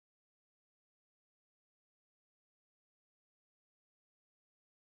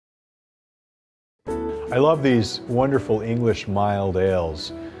I love these wonderful English mild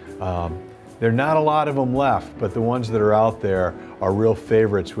ales. There are not a lot of them left, but the ones that are out there are real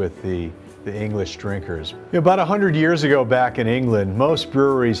favorites with the English drinkers. About 100 years ago back in England, most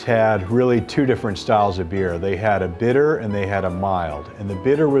breweries had really two different styles of beer. They had a bitter and they had a mild. And the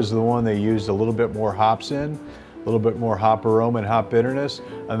bitter was the one they used a little bit more hops in, a little bit more hop aroma and hop bitterness,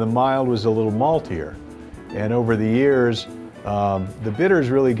 and the mild was a little maltier. And over the years, the bitters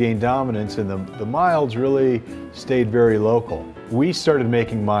really gained dominance and the milds really stayed very local. We started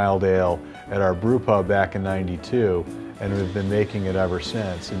making mild ale at our brew pub back in '92 and we've been making it ever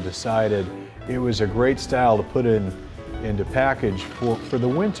since and decided it was a great style to put into package for the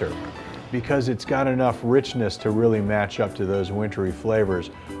winter because it's got enough richness to really match up to those wintry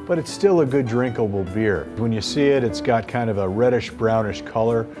flavors, but it's still a good drinkable beer. When you see it, it's got kind of a reddish brownish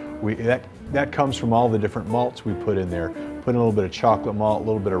color. That comes from all the different malts we put in there. Put in a little bit of chocolate malt, a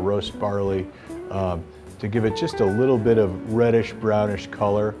little bit of roast barley to give it just a little bit of reddish brownish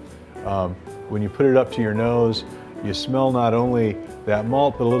color. When you put it up to your nose, you smell not only that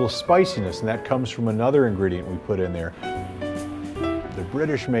malt but a little spiciness, and that comes from another ingredient we put in there. The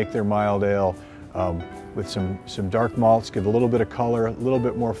British make their mild ale with some dark malts, give a little bit of color, a little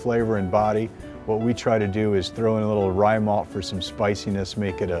bit more flavor and body. What we try to do is throw in a little rye malt for some spiciness,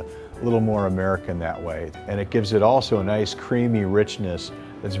 make it a little more American that way. And it gives it also a nice creamy richness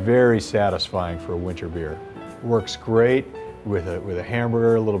that's very satisfying for a winter beer. Works great with a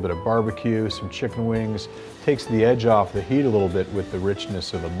hamburger, a little bit of barbecue, some chicken wings. Takes the edge off the heat a little bit with the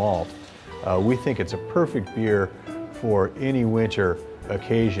richness of the malt. We think it's a perfect beer for any winter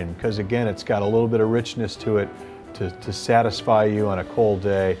occasion because again, it's got a little bit of richness to it to satisfy you on a cold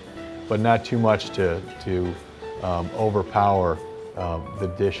day, but not too much to overpower the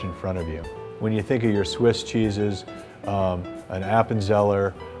dish in front of you. When you think of your Swiss cheeses, an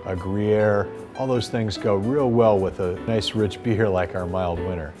Appenzeller, a Gruyere, all those things go real well with a nice rich beer like our mild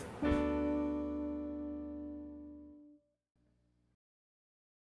winter.